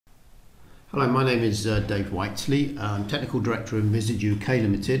Hello, my name is Dave Whitesley. I'm Technical Director of Visage UK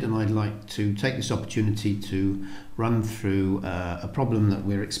Limited, and I'd like to take this opportunity to run through a problem that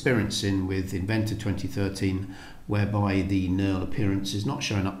we're experiencing with Inventor 2013, whereby the Knurl appearance is not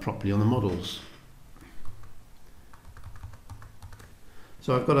showing up properly on the models.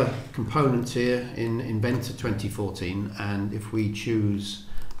 So I've got a component here in Inventor 2014, and if we choose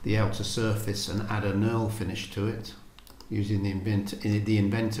the outer surface and add a Knurl finish to it, using the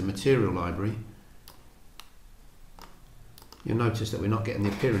Inventor material library, you'll notice that we're not getting the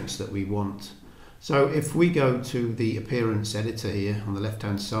appearance that we want. So if we go to the appearance editor here on the left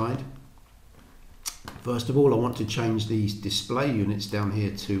hand side, first of all I want to change these display units down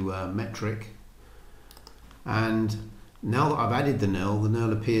here to metric, and now that I've added the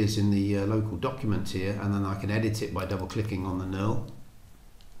Knurl appears in the local document here, and then I can edit it by double clicking on the Knurl.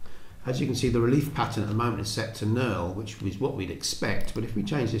 As you can see, the relief pattern at the moment is set to Knurl, which is what we'd expect, but if we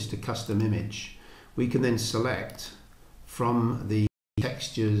change this to custom image, we can then select from the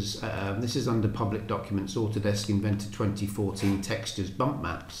textures, this is under public documents, Autodesk Inventor 2014 textures bump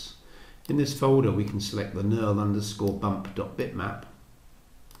maps. In this folder we can select the Knurl_bump.bitmap,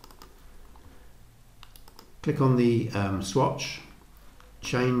 click on the swatch,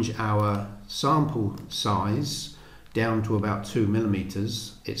 change our sample size down to about 2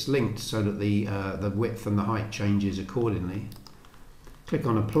 millimeters. It's linked so that the width and the height changes accordingly. Click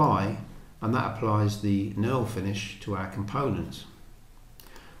on apply, and that applies the Knurl finish to our component.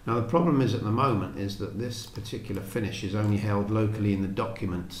 Now the problem is at the moment is that this particular finish is only held locally in the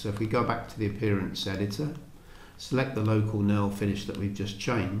document. So if we go back to the appearance editor, select the local Knurl finish that we've just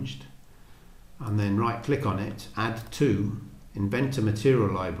changed, and then right click on it, add to Inventor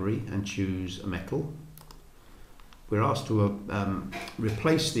material library, and choose a metal. We're asked to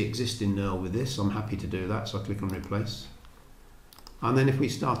replace the existing Knurl with this. I'm happy to do that, so I click on replace. And then if we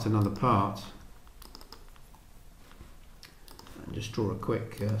start another part, and just draw a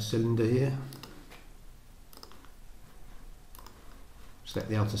quick cylinder here, select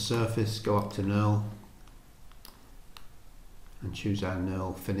the outer surface, go up to Knurl, and choose our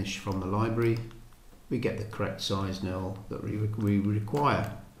Knurl finish from the library. We get the correct size Knurl that we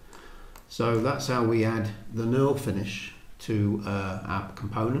require. So that's how we add the Knurl finish to our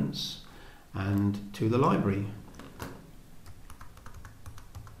components and to the library.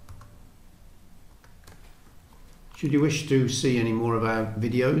 Should you wish to see any more of our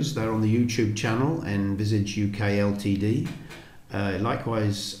videos, they're on the YouTube channel and Visage UK Ltd.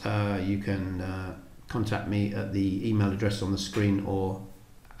 Likewise, you can contact me at the email address on the screen or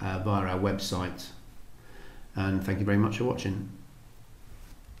via our website. And thank you very much for watching.